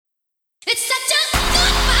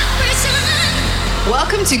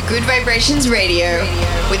Welcome to Good Vibrations Radio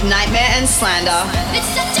with Nightmare and Slander.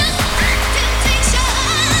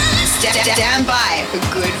 Stand by for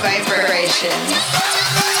Good Vibrations.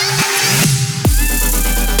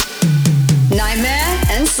 Nightmare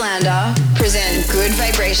and Slander present Good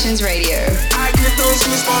Vibrations Radio. I get those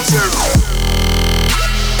goosebumps.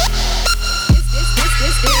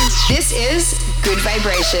 This is Good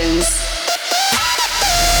Vibrations.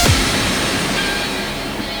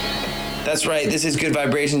 That's right, this is Good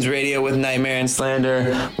Vibrations Radio with Nightmare and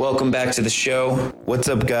Slander. Welcome back to the show. What's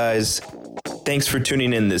up, guys? Thanks for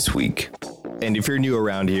tuning in this week. And if you're new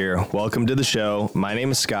around here, welcome to the show. My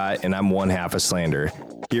name is Scott, and I'm one half of Slander.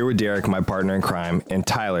 Here with Derek, my partner in crime, and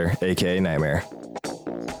Tyler, aka Nightmare.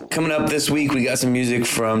 Coming up this week, we got some music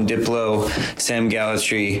from Diplo, Sam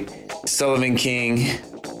Gallatry, Sullivan King,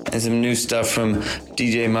 and some new stuff from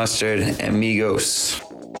DJ Mustard and Migos.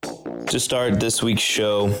 To start this week's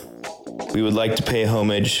show, we would like to pay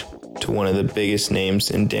homage to one of the biggest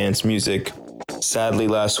names in dance music. Sadly,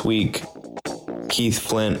 last week, Keith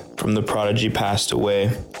Flint from The Prodigy passed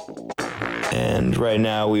away. And right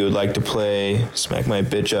now, we would like to play Smack My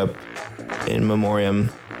Bitch Up in memoriam.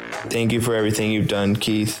 Thank you for everything you've done,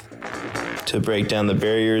 Keith, to break down the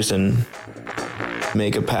barriers and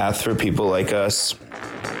make a path for people like us.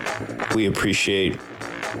 We appreciate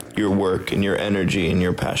your work and your energy and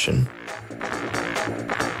your passion.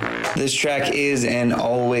 This track is and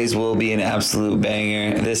always will be an absolute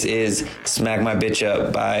banger. This is Smack My Bitch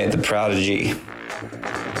Up by The Prodigy.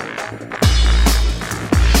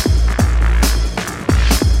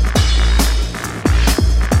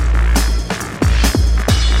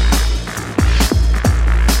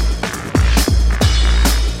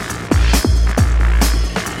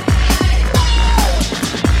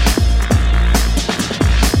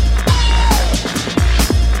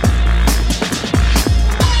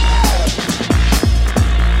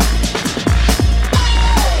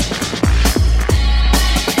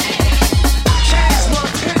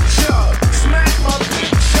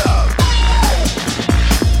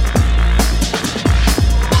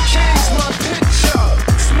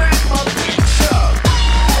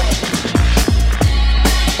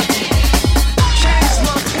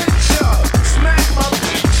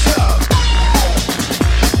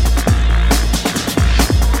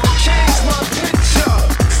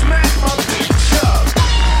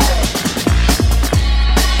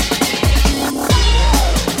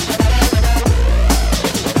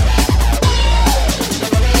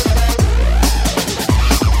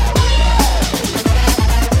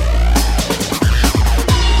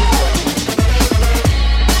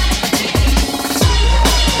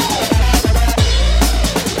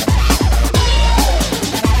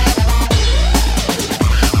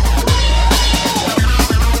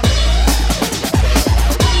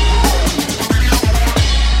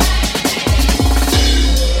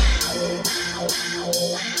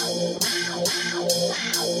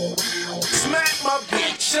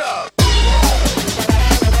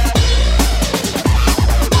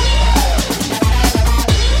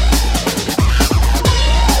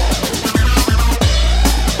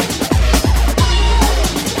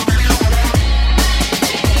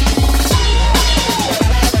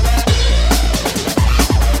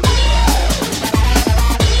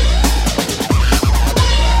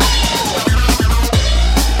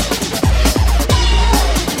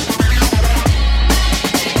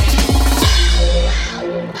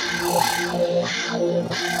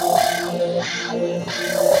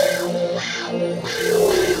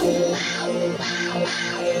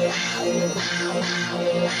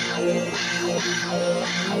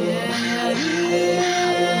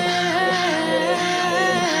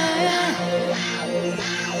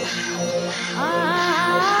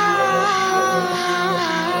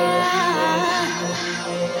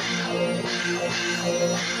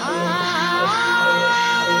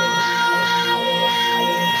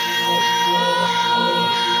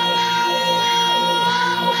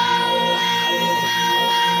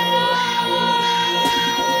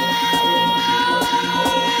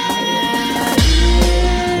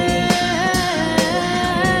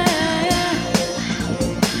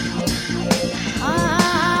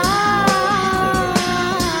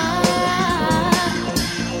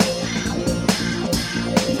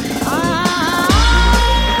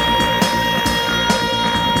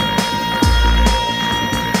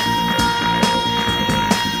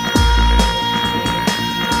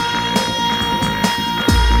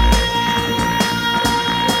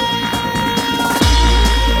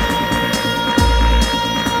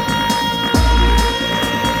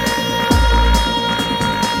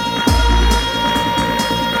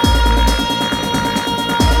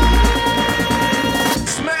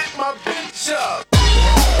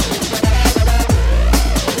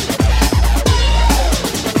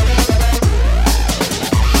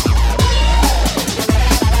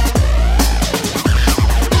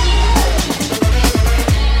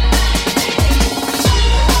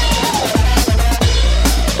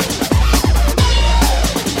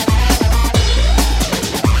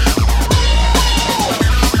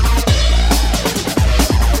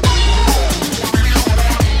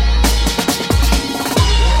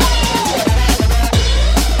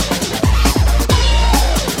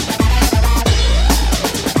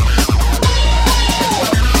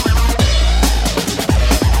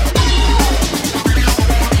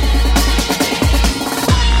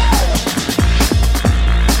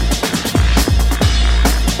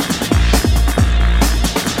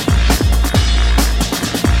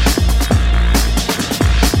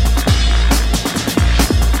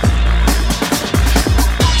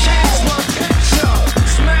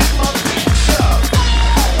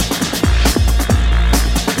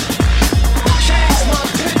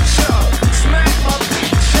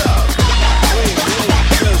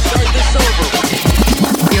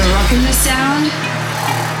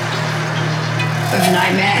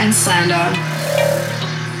 Nightmare and Slander.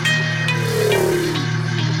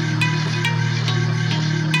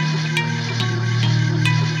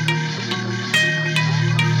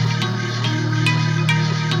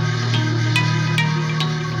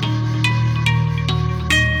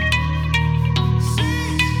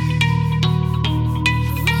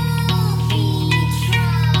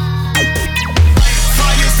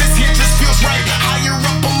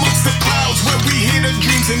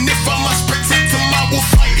 And if I must protect them, I will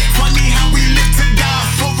fight. Funny how we live to die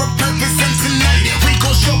for a purpose, and tonight we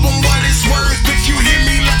gon' show them what it's worth. If you hear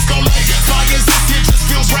me, let's go light fires. This here just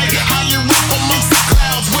feels right. Higher up amongst the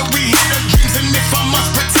clouds where we hear the dreams. And if I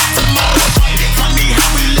must protect them, I will fight. Funny how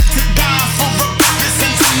we live to die for a purpose,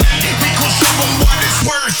 and tonight we gon' show them what it's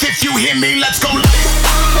worth. If you hear me, let's go light.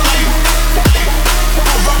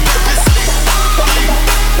 For a purpose.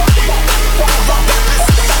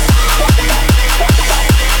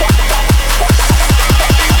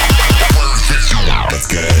 Let's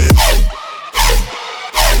get it.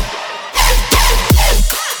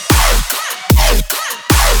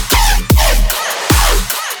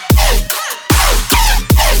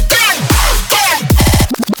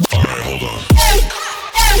 Alright, hold on.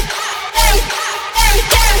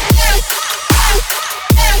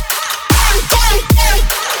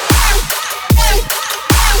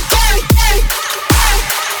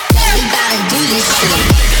 We gotta do this shit.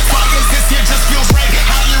 Fires, this here just feels right.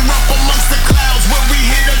 Higher up amongst the clouds where we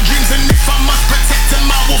hear the dreams. And if I must protect them,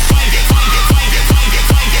 I will fight. Fight, fight, fight,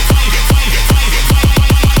 fight, fight, fight, fight, fight.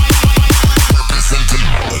 Representing.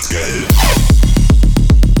 Let's get it.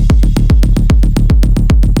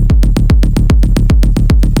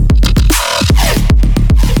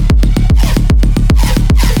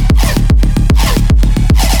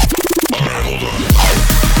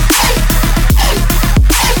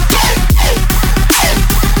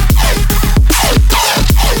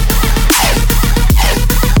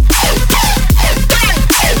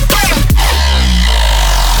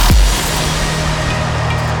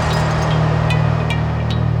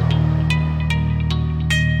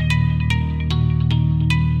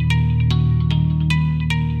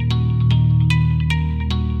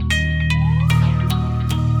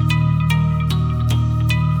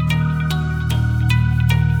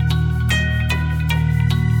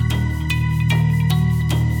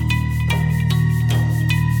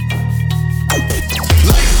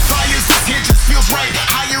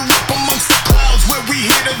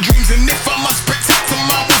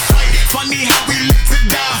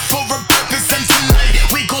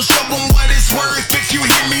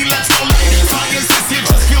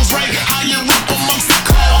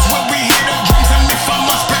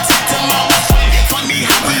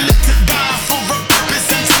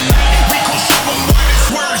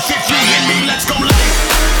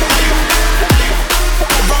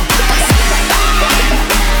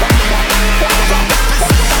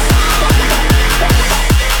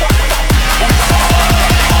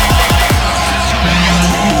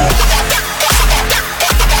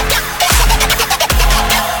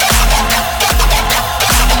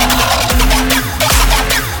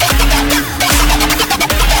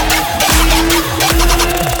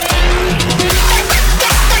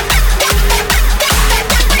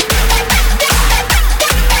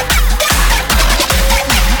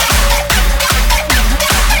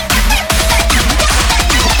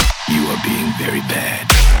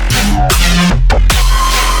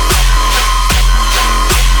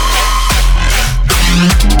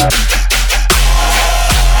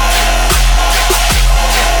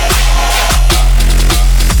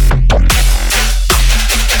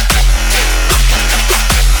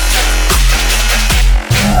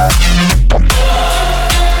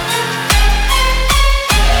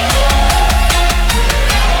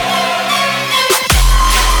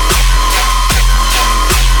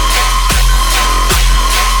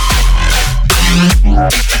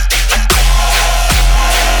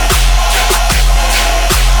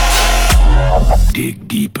 Dig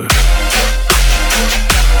deeper.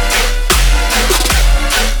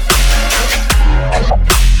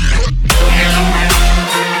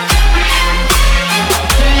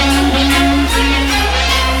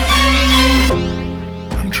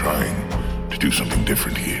 I'm trying to do something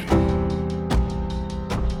different here.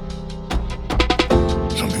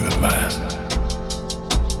 Something that lasts.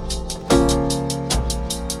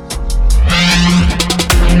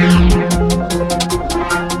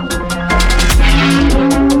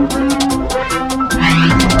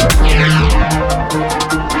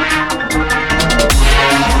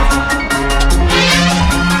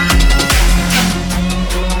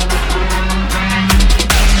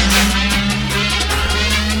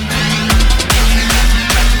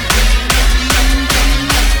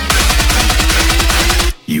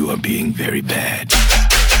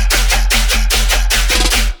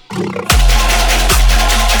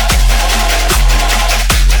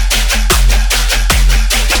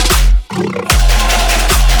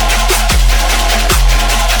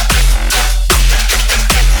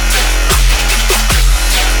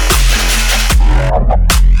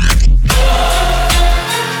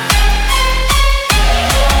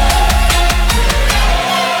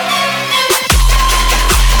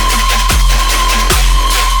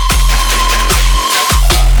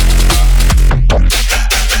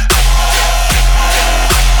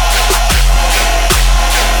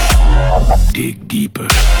 dig deeper.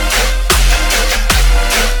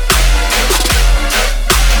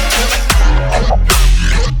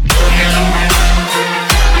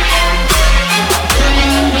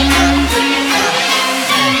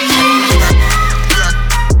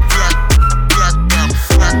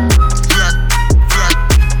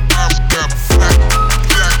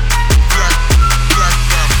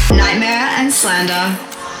 Nightmare and Slander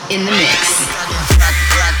in the mix.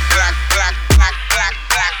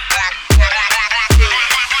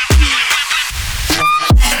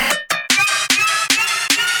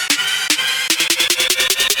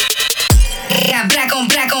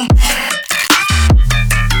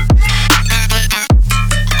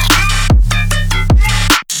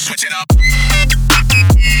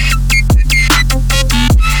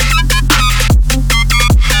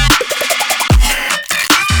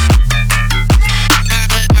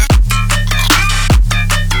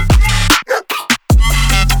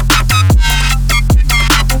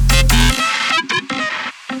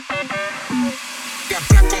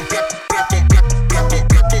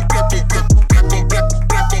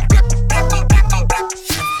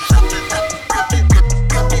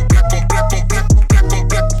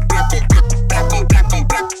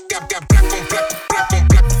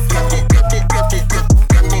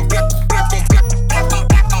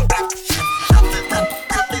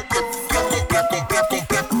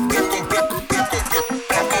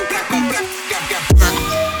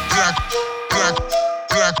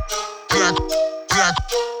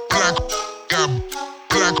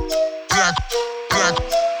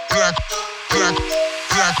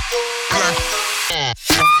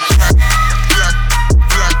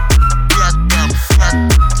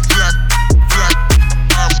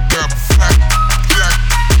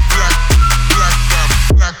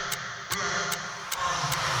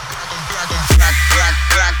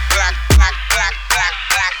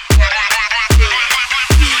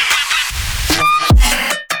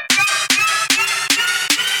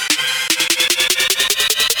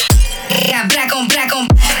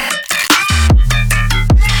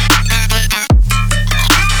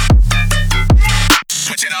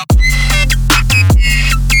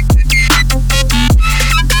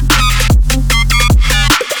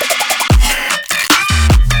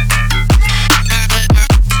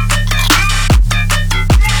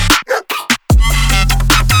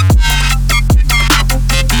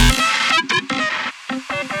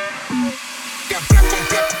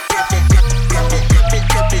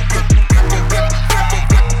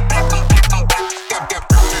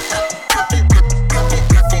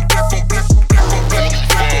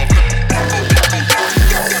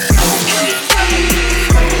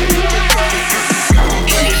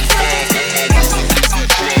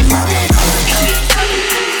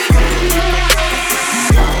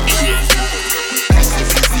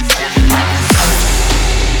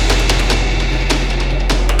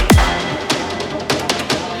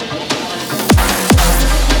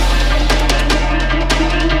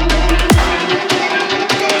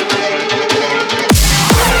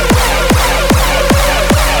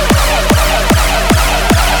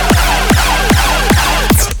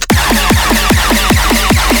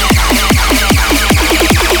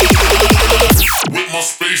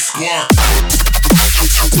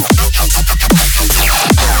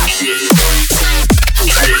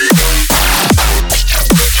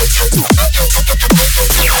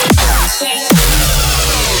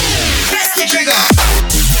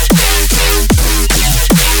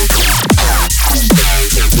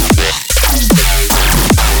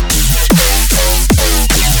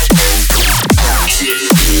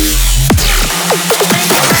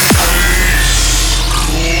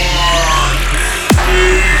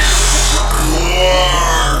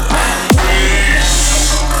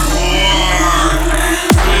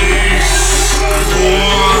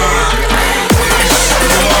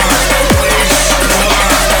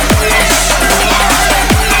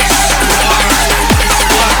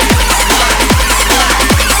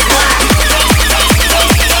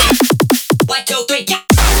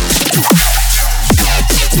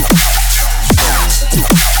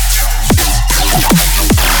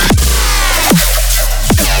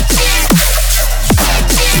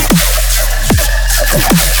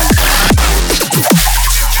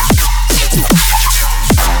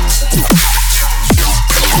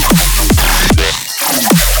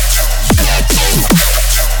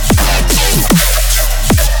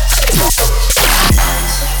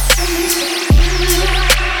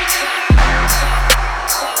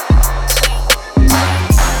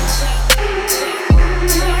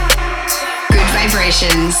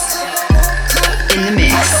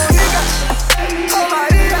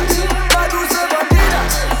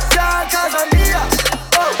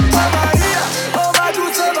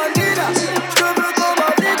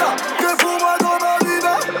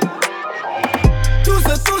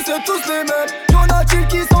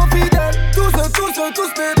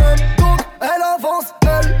 tous les mêmes. Donc elle avance,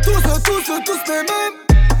 elle, tous les mêmes.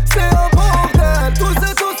 C'est un bordel, tous les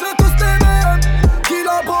mêmes. Qui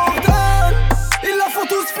la bordel, ils la font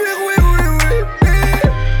tous fuir, oui.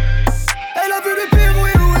 Elle a vu les pires,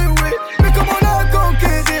 oui. Mais comment la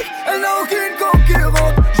conquérir? Elle n'a aucune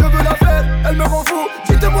concurrente. Je veux la faire, elle me rend fou.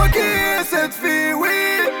 Dites-moi qui est cette fille,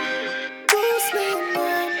 oui. Tous les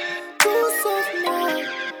mêmes, tous sauf moi.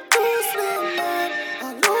 Tous les mêmes,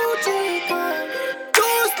 allô Chica.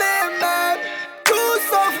 Tous les mêmes, tous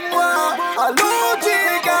sauf moi. Allô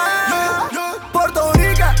Chica. Porto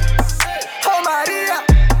Rica, oh Maria,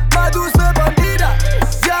 ma douce bandida,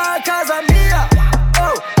 viens à casa mia.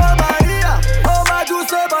 Oh Maria, oh ma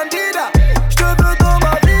douce bandida, j'te veux dans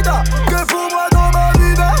ma vida, que pour moi dans ma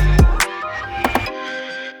vida.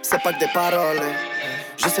 C'est pas que des paroles,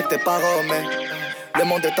 je sais que t'es pas mais le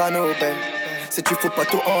monde est à nous, babe. Si tu fous pas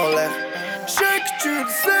tout en l'air, je sais que tu le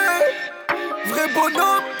sais. Vrai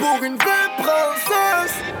bonhomme pour une vraie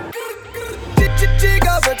princesse. Tic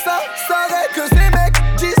avec ça, s'arrête que ces mecs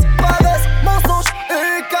disparaissent. Mensonges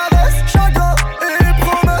et caresses, chagrin et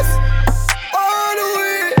promesses. Oh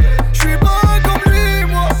Louis, j'suis pas comme lui,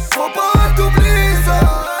 moi, faut pas t'oublier ça.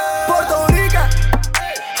 Porto Rica,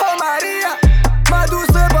 oh Maria, ma douce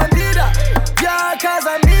bandida, viens à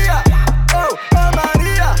casa mia. Oh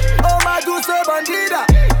Maria, oh ma douce bandida,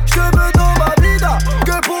 j'veux dans ma vida,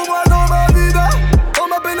 que pour moi dans ma vida. Oh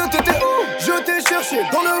ma belle t'étais où? Je t'ai cherché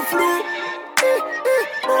dans le flou.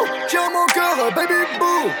 Tiens mon cœur, baby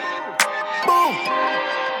boo. Boom.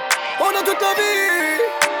 On a toute la vie.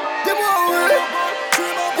 Dis-moi oui.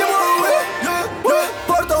 Dis-moi oui.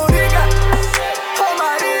 Porto Rica, oh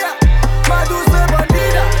Maria, ma douce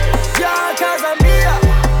bandida, viens à casa mia.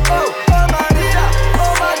 Oh Maria,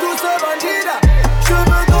 oh ma douce bandida, je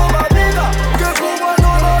veux dans ma vida, que pour moi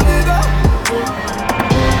dans ma vida.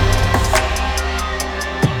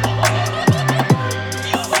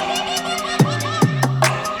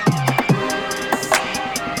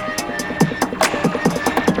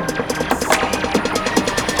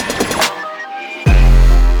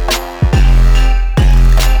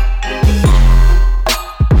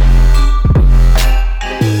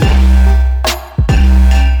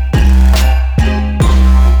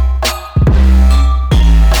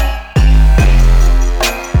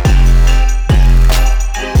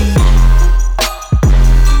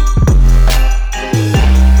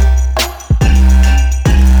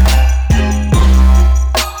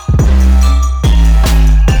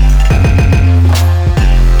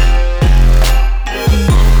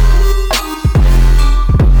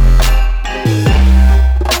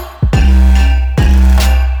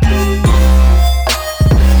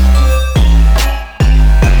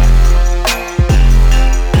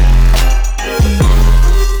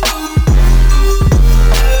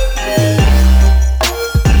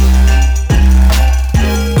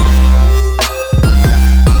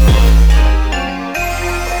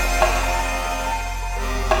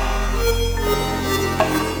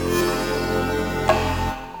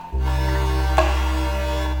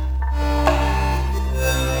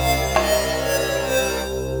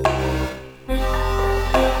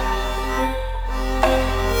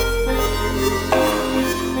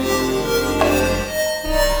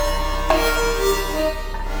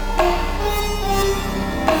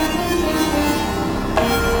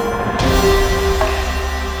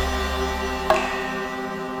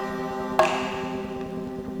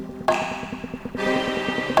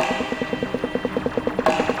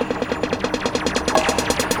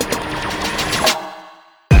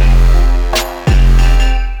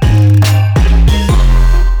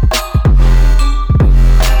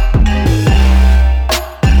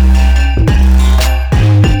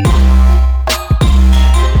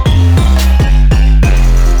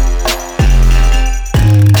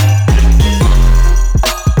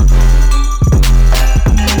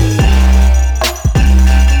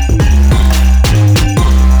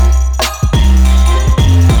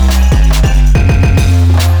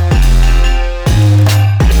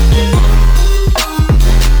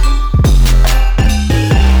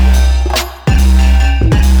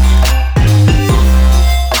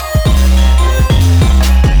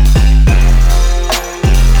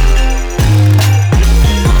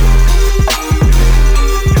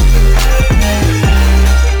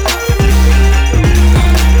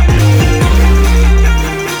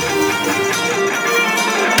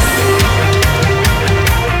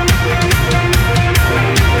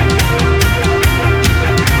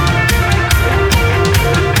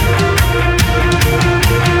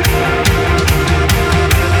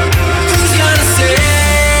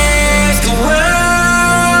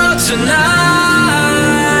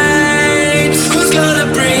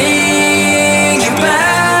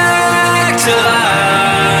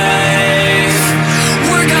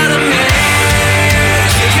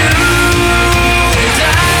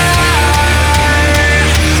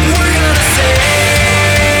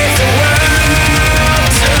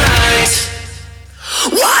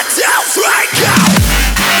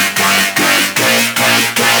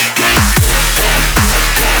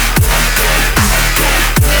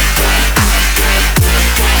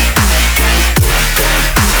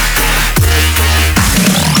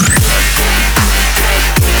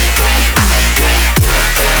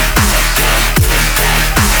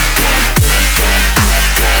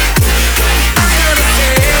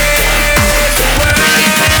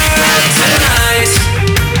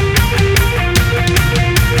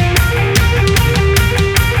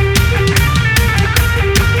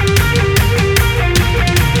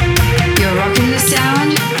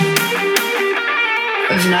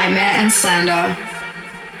 Nightmare and Slander.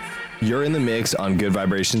 You're in the mix on Good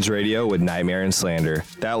Vibrations Radio with Nightmare and Slander.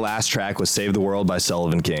 That last track was Save the World by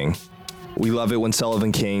Sullivan King. We love it when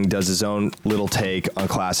Sullivan King does his own little take on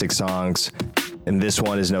classic songs, and this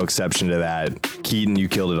one is no exception to that. Keaton, you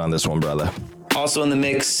killed it on this one, brother. Also in the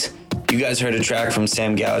mix, you guys heard a track from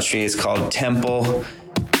Sam Gallatry. It's called Temple.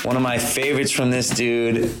 One of my favorites from this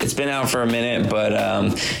dude. It's been out for a minute, but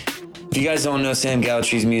if you guys don't know Sam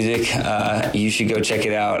Gallatry's music, you should go check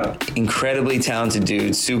it out. Incredibly talented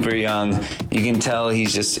dude, super young. You can tell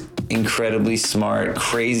he's just incredibly smart,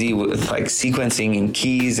 crazy with like sequencing and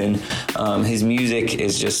keys, and his music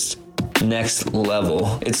is just next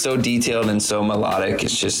level. It's so detailed and so melodic.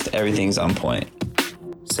 It's just everything's on point.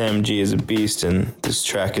 Sam G is a beast, and this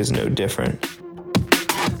track is no different.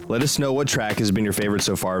 Let us know what track has been your favorite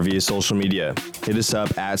so far via social media. Hit us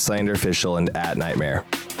up at SlanderOfficial and at Nightmare.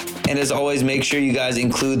 And as always, make sure you guys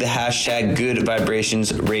include the hashtag Good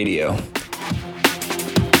Vibrations Radio.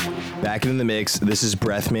 Back in the mix, this is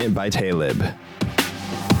Breath Mint by Talib.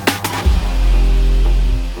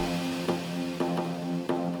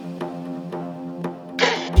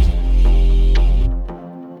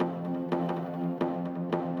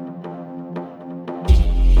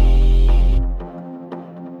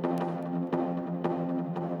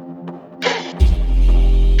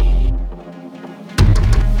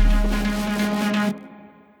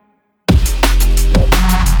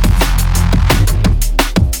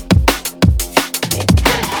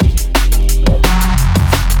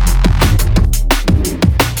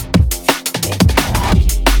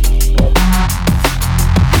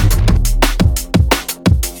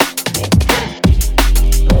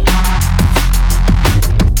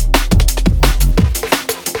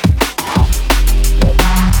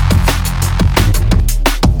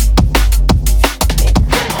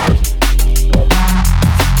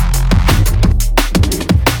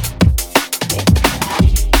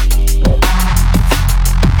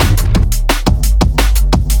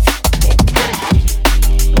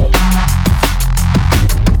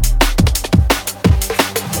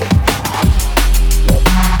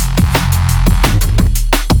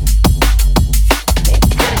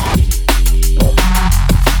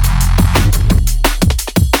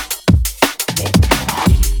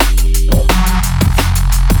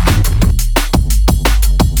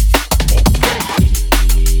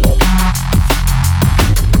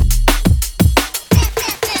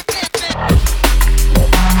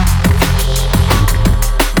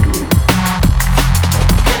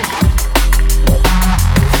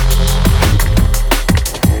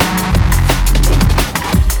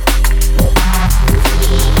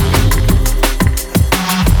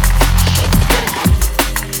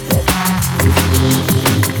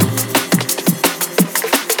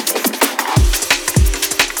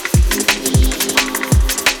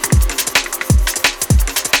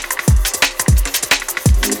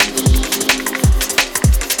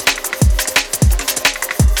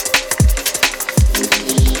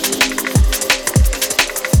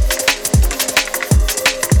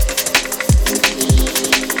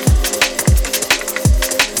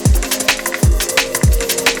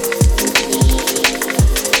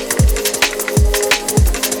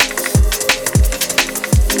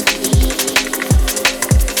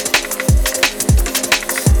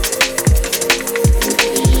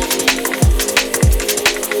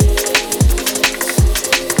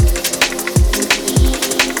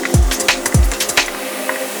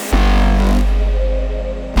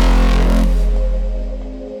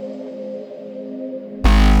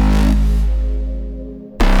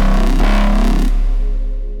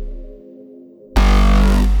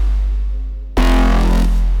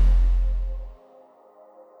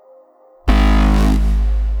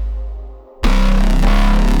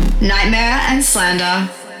 Nightmare and Slander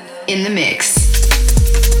in the mix.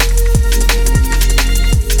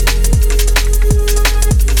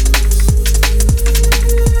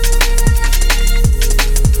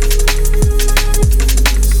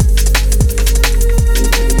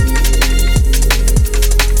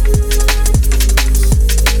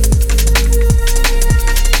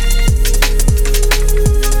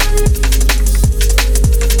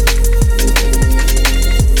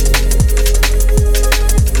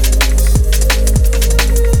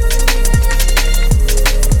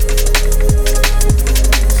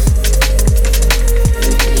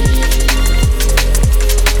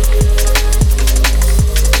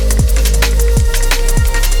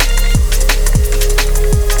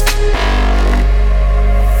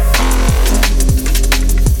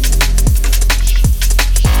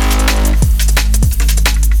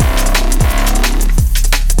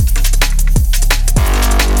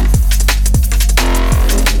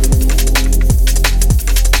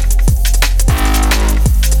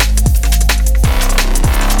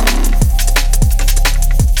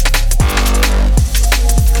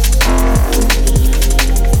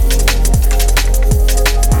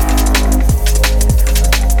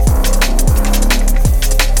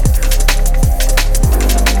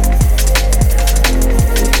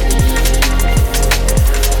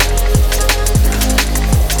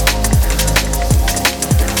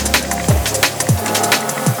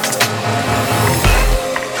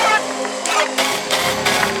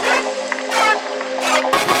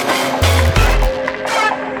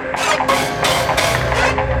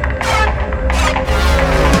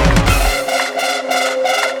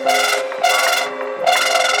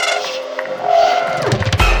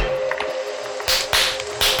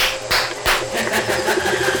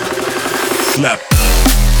 Slap.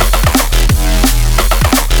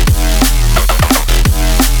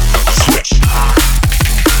 Switch.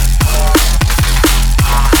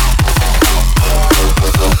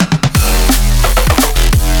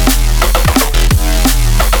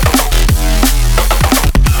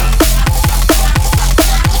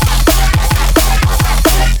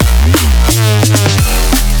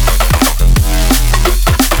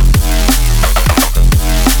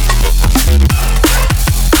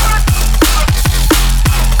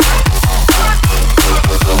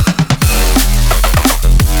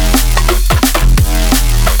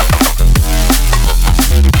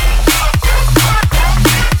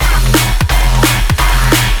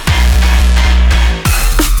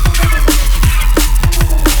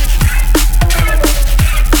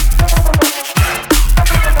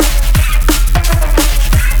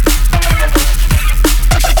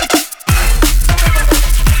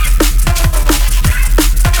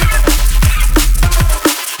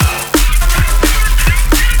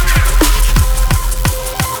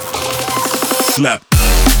 Slap.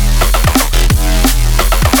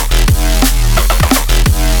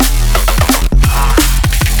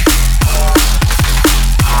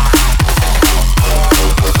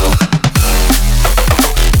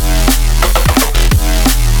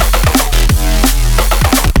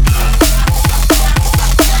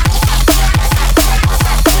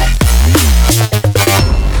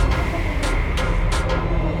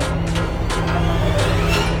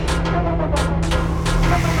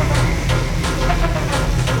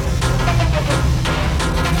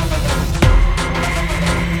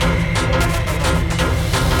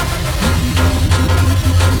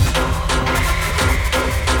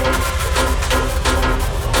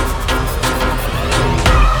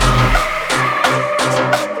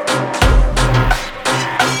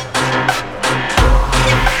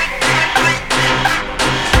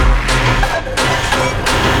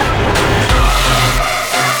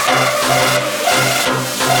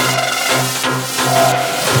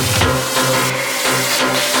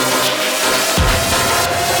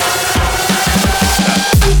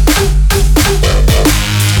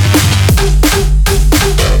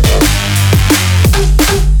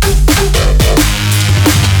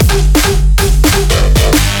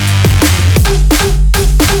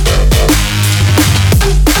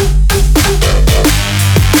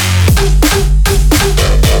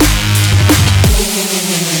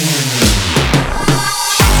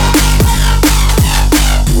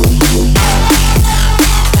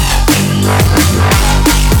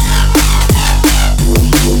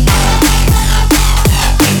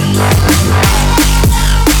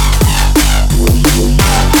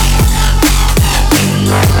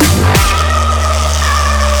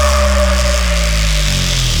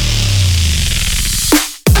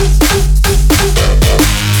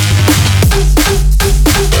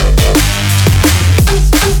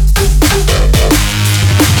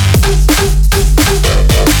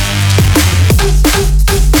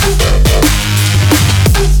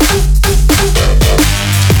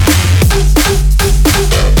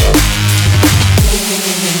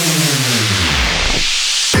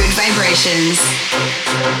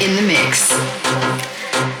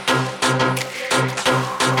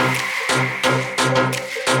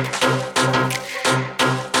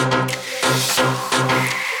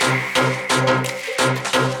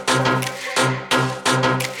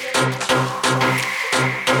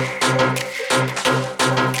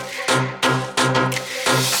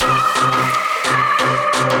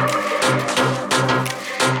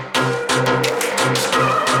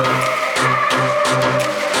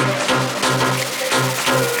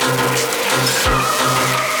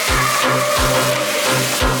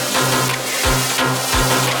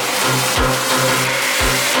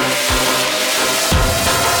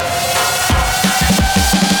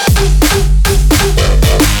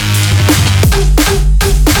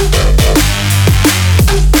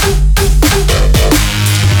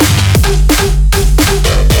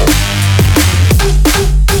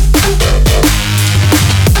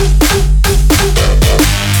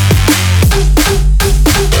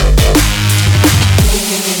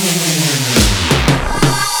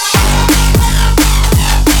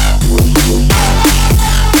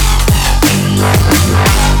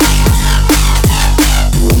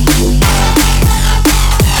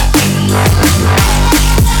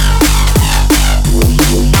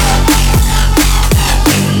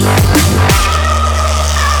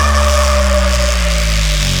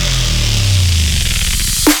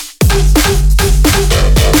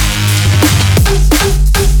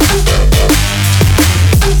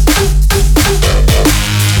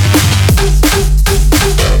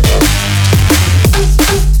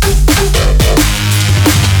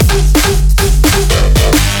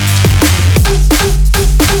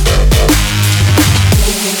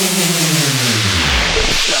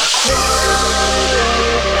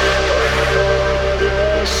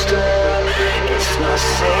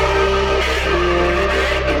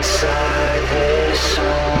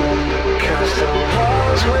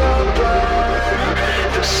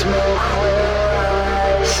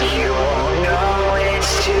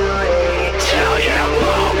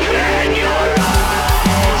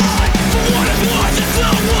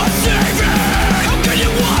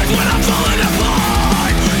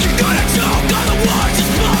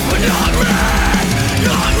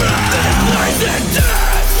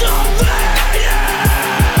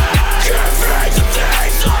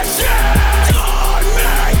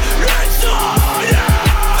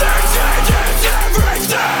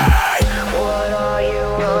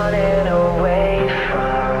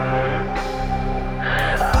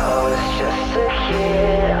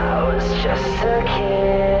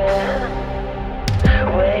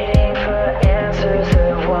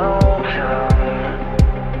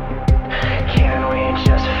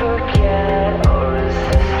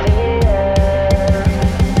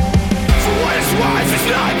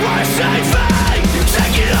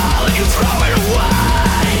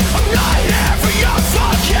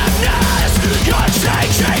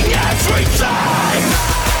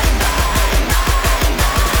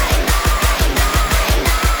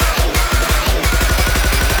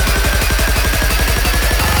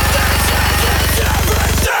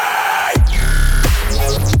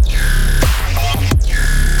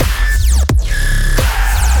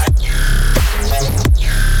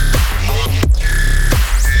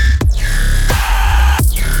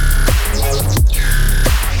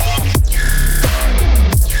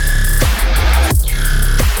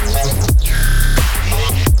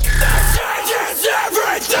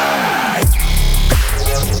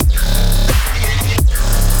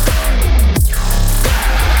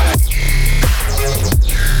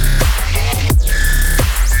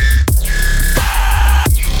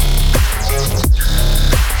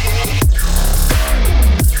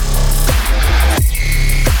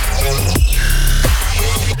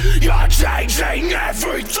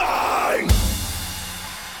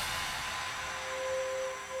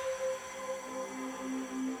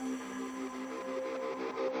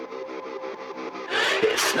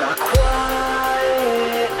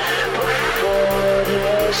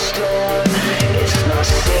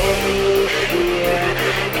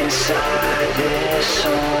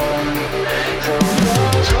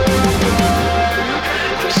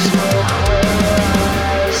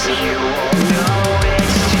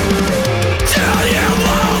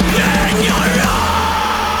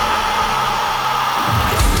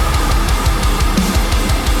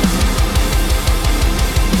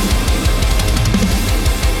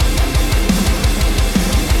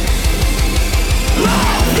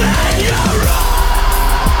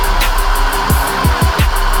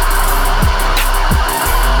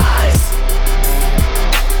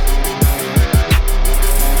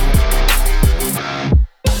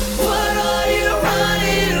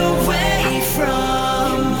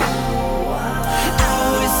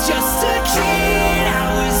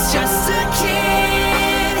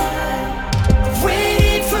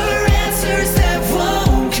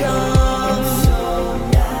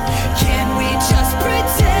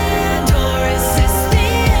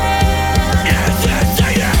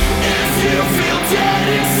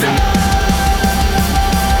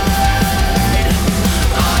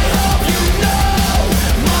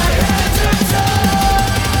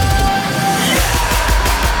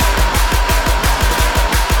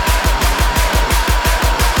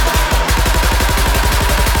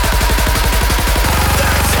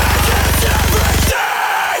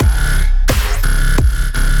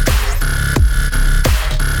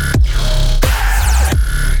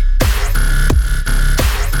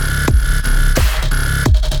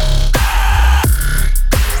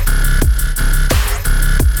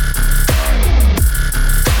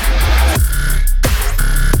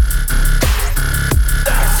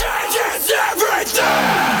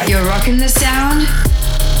 You're rocking the sound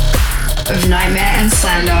of Nightmare and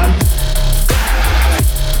Slander.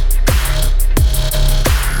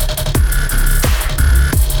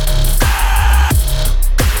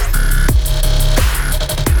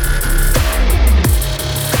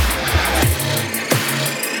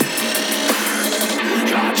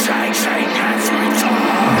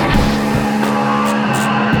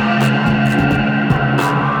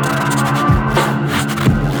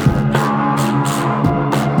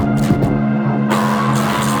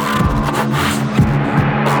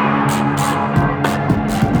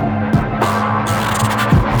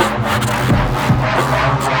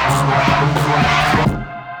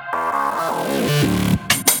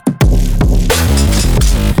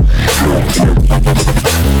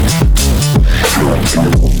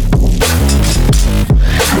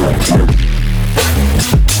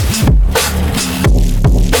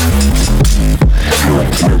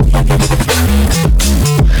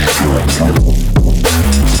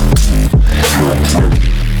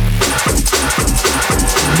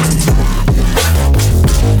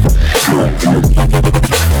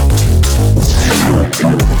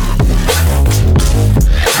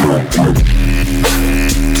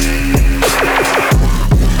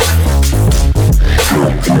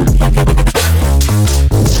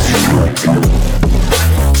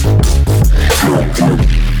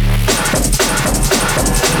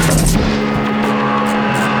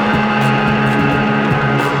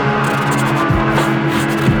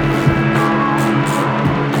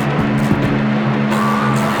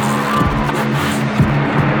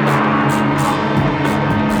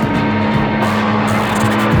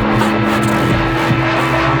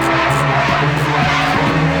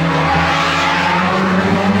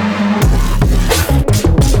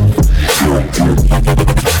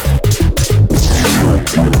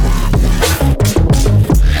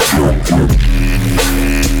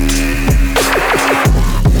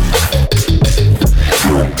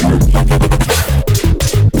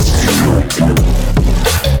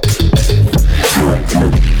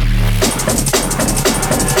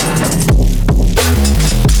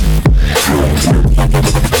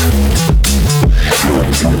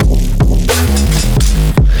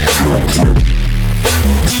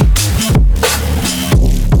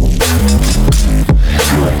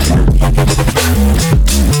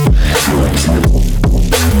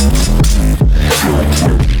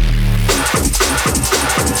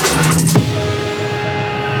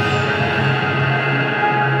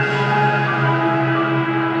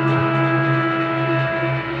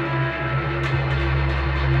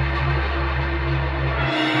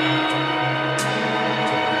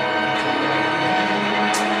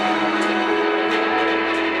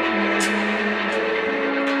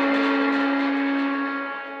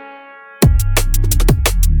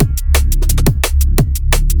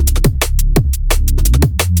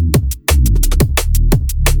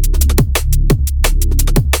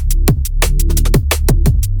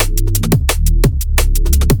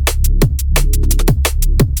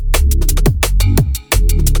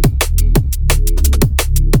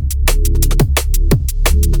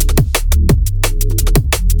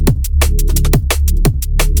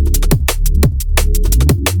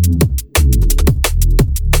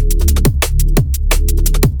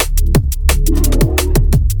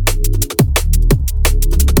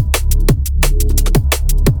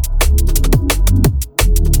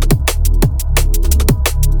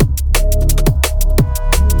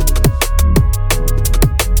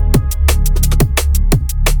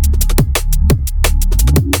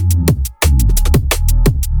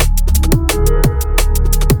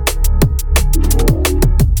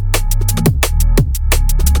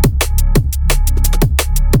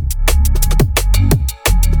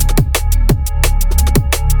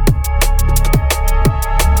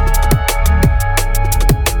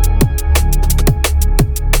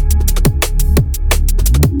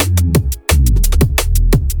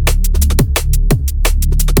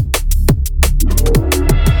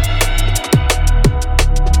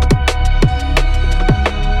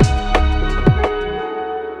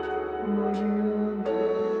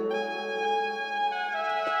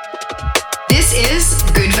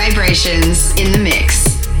 Vibrations in the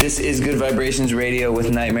mix. This is Good Vibrations Radio with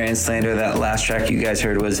Nightmare and Slander. That last track you guys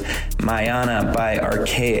heard was Mayana by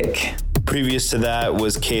Archaic. Previous to that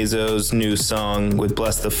was Keizo's new song with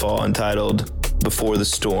Bless the Fall entitled Before the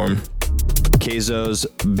Storm. Keizo's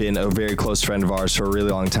been a very close friend of ours for a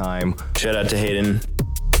really long time. Shout out to Hayden.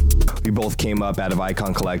 We both came up out of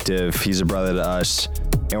Icon Collective. He's a brother to us,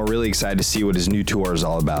 and we're really excited to see what his new tour is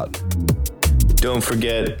all about. Don't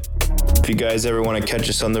forget, if you guys ever want to catch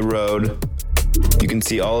us on the road, you can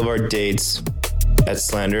see all of our dates at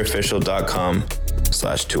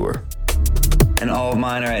slanderofficial.com/tour. And all of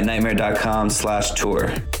mine are at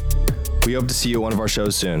nightmare.com/tour. We hope to see you at one of our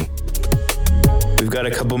shows soon. We've got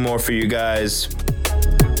a couple more for you guys.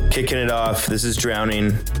 Kicking it off, this is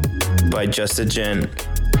Drowning by Just a Gent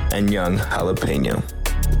and Young Jalapeno.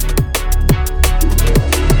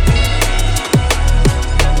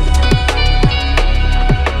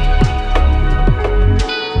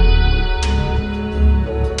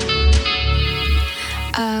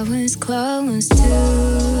 I was close to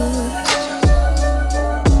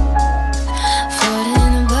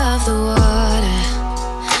floating above the water,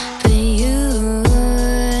 but you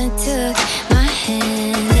took my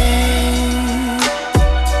hand and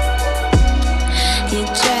you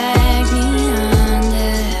dragged me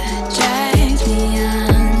under.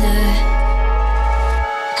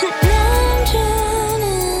 Now I'm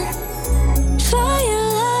drowning for your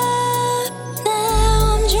love.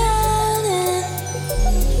 Now I'm drowning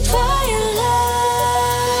for your love.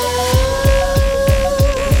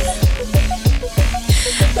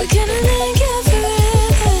 We're gonna link up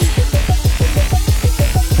forever.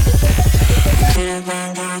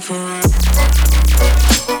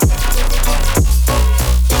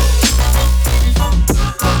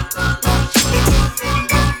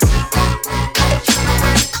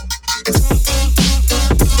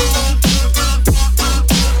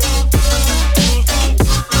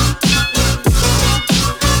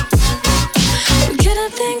 We're gonna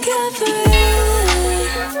think of forever.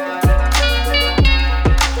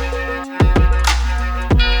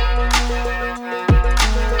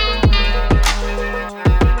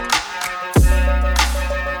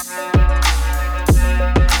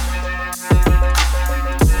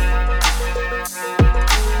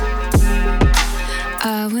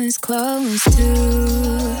 I was close to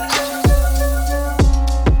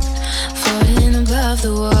floating above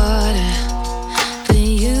the water, but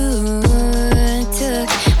you took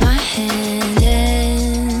my hand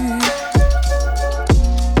and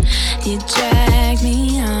you dragged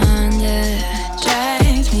me under,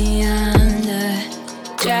 dragged me under,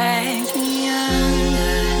 dragged me under,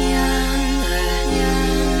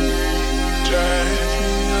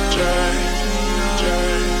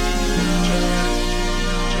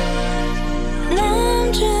 Now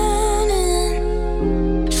I'm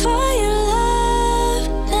drowning for your love.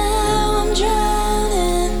 Now I'm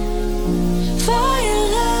drowning for your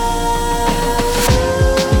love.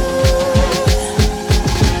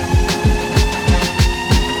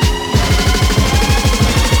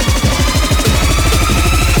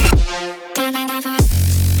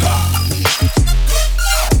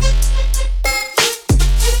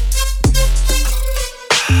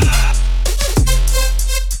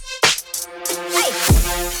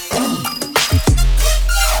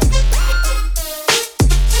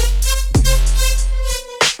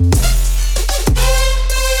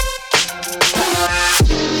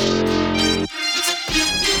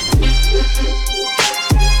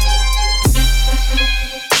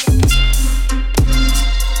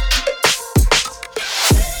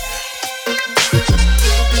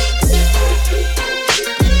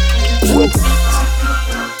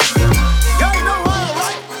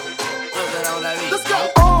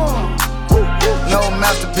 No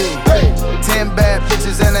masterpiece. 10 bad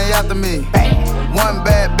bitches and they after me. One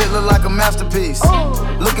bad bitch look like a masterpiece.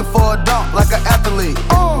 Looking for a dunk like an athlete.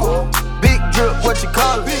 Big drip, what you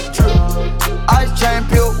call it? Big drip. Ice chain,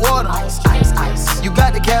 pure water. Ice. You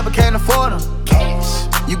got the cab but can't afford them. Cash.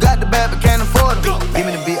 You got the bad but can't afford them. Give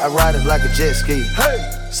me the beat, I ride it like a jet ski.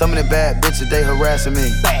 Some of the bad bitches, they harassing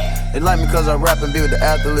me. They like me cause I rap and be with the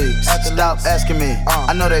athletes. Stop asking me,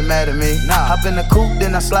 I know they mad at me. Hop in the coupe,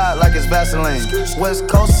 then I slide like it's Vaseline. West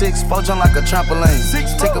Coast 6, poach on like a trampoline.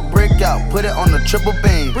 Take a brick out, put it on the triple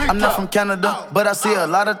beam. I'm not from Canada, but I see a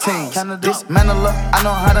lot of teams. Dismantle her, I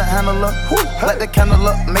know how to handle her. Light the candle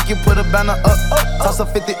up, make you put a banner up. Toss a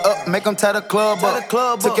 50 up, make them tie the club up.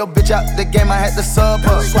 Took your bitch out the game, I had to sub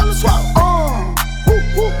her.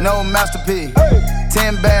 No masterpiece.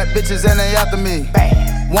 10 bad bitches and they after me.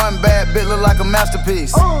 One bad bitch look like a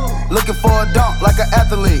masterpiece. Looking for a dunk like an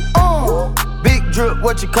athlete. Big drip,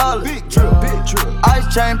 what you call it? Big drip. Ice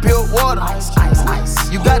chain, pure water. Ice.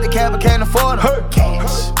 You got the cab but can't afford it.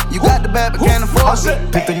 Cash. You got the bad but can't afford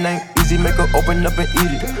it. Pick the name, easy easy, make her open up and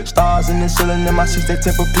eat it. Stars in the ceiling in my seats, they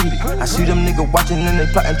Tempur-Pedic. I see them niggas watching and they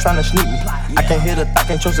plotting, trying to sneak me. I can't hear the thought,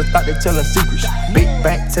 can't trust the thought, they telling secrets. Big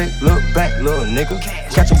bank, take, look back, little nigga.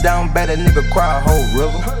 Catch him down bad, that nigga cry a whole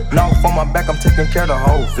river. Now on my back, I'm taking care of the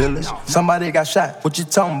whole village. Somebody got shot, what you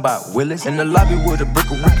talking about, Willis? In the lobby with a brick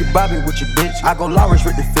of Ricky Bobby with your bitch. I go Lawrence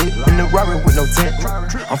with the fit, in the Rari with no tent.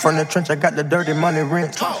 I'm from the trench, I got the dirty money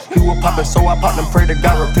rent. He was poppin', so I popped and pray to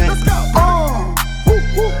God repent.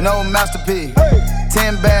 No masterpiece.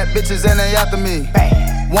 10 bad bitches and they after me.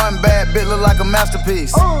 One bad bitch look like a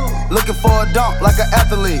masterpiece. Looking for a dunk like an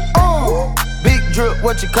athlete. Big drip,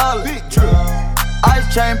 what you call it? Big drip.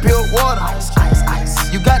 Ice chain, pure water.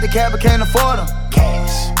 You got the cab, but can't afford them.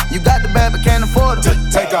 Cash. You got the bag, but can't afford them.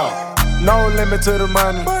 Take off. No limit to the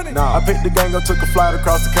money. Nah. I picked the gang up, took a flight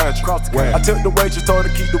across the country. I took the waitress, told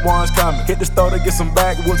her keep the ones coming. Hit the store to get some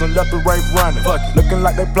backwoods and left the rape running. Looking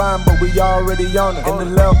like they blind, but we already on it. In the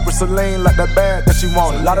left with Celine, like that bag that she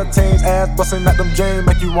wanted. A lot of teams ass busting at them jeans,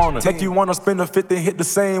 make you wanna. Make you wanna spend a 50, hit the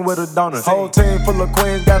scene with a donut. Whole team full of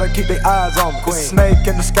queens, gotta keep their eyes on me. Snake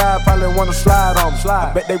in the sky, probably wanna slide on me.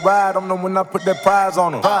 I bet they ride on them when I put that prize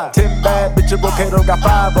on them. 10 bad bitches, Bocato got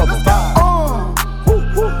 5 of them.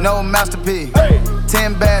 No masterpiece.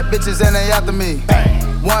 10 bad bitches and they after me.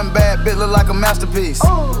 One bad bitch look like a masterpiece.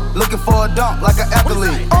 Looking for a dunk like an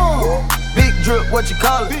athlete. Big drip, what you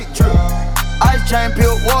call it? Big drip. Ice chain,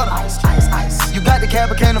 pure water. You got the cab,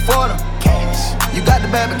 but can't afford them. Cash. You got the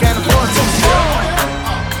bag, but can't afford them.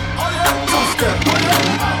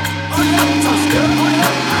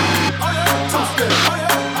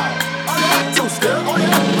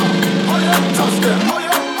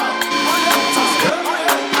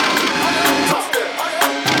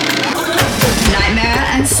 Nightmare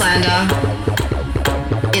and Slander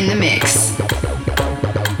in the mix.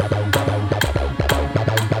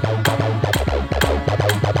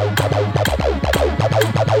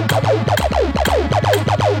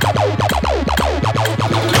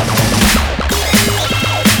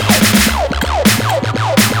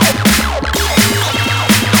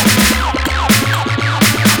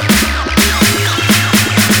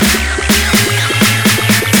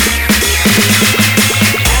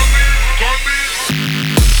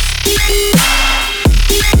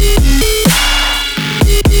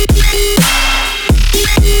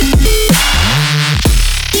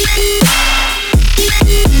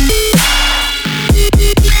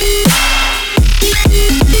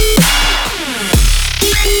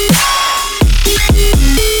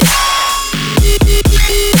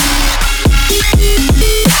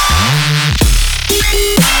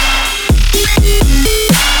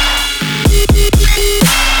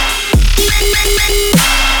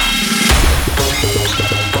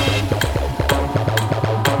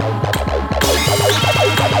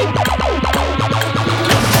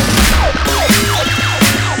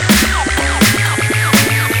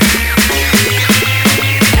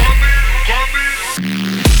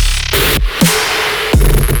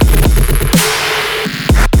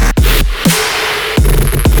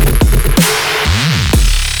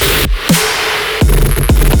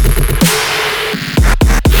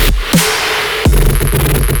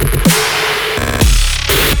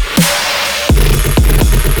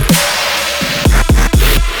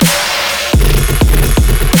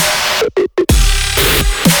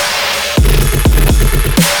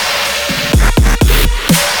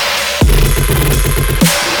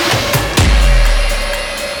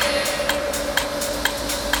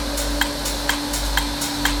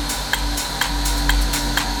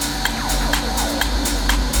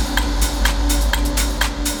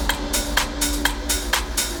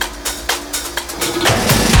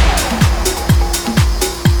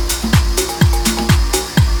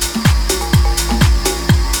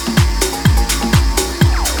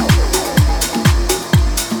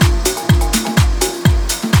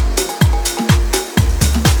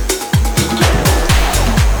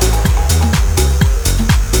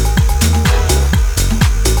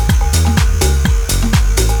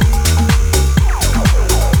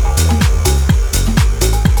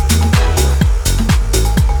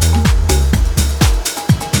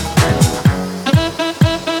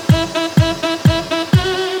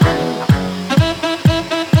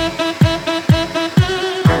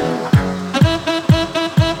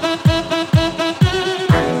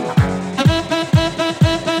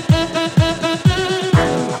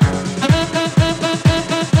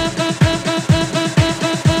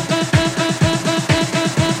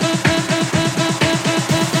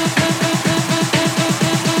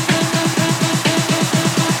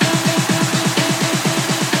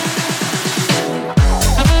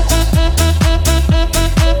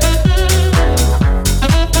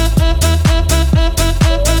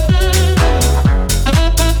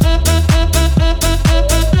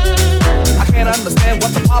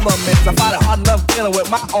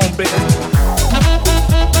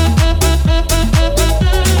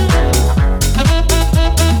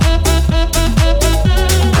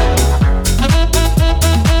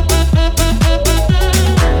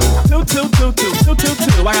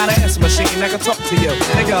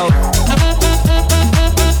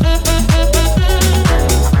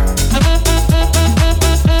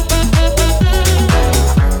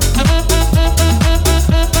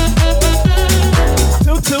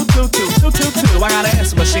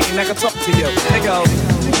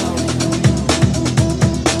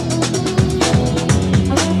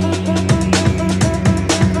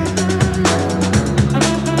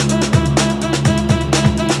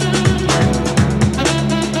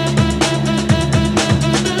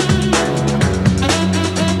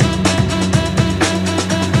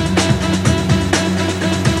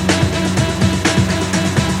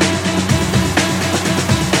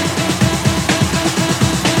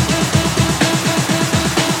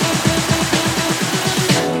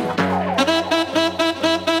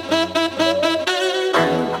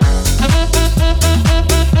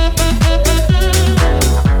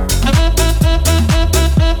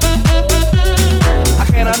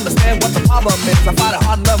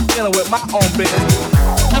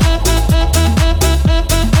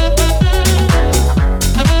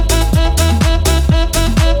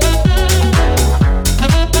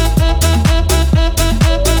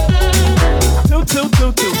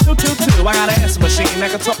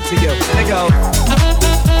 can talk to you. They go.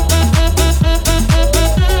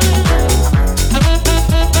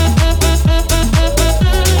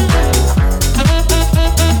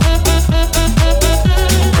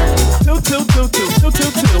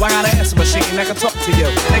 Two. I got an answer machine that can talk to you.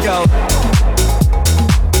 They go.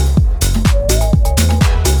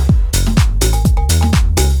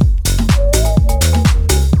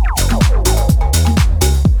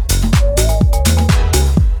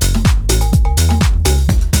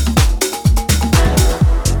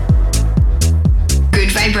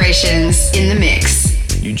 Good vibrations in the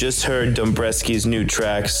mix. You just heard Dombresky's new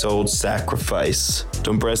track, Soul Sacrifice.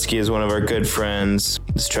 Dombresky is one of our good friends.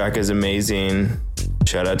 This track is amazing.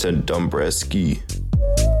 Shout out to Dombresky.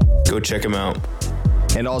 Go check him out.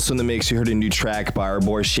 And also in the mix, you heard a new track by our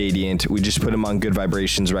boy Shadient. We just put him on Good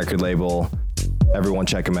Vibrations record label. Everyone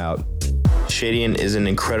check him out. Shadient is an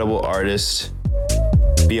incredible artist.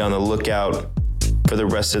 Be on the lookout for the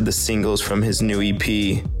rest of the singles from his new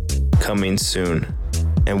EP coming soon.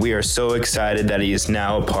 And we are so excited that he is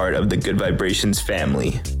now a part of the Good Vibrations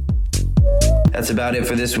family. That's about it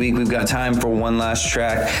for this week. We've got time for one last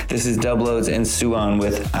track. This is Dubloads and Suon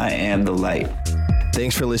with I Am the Light.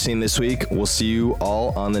 Thanks for listening this week. We'll see you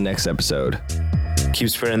all on the next episode. Keep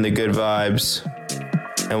spreading the good vibes,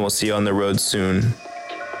 and we'll see you on the road soon.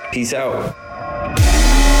 Peace out.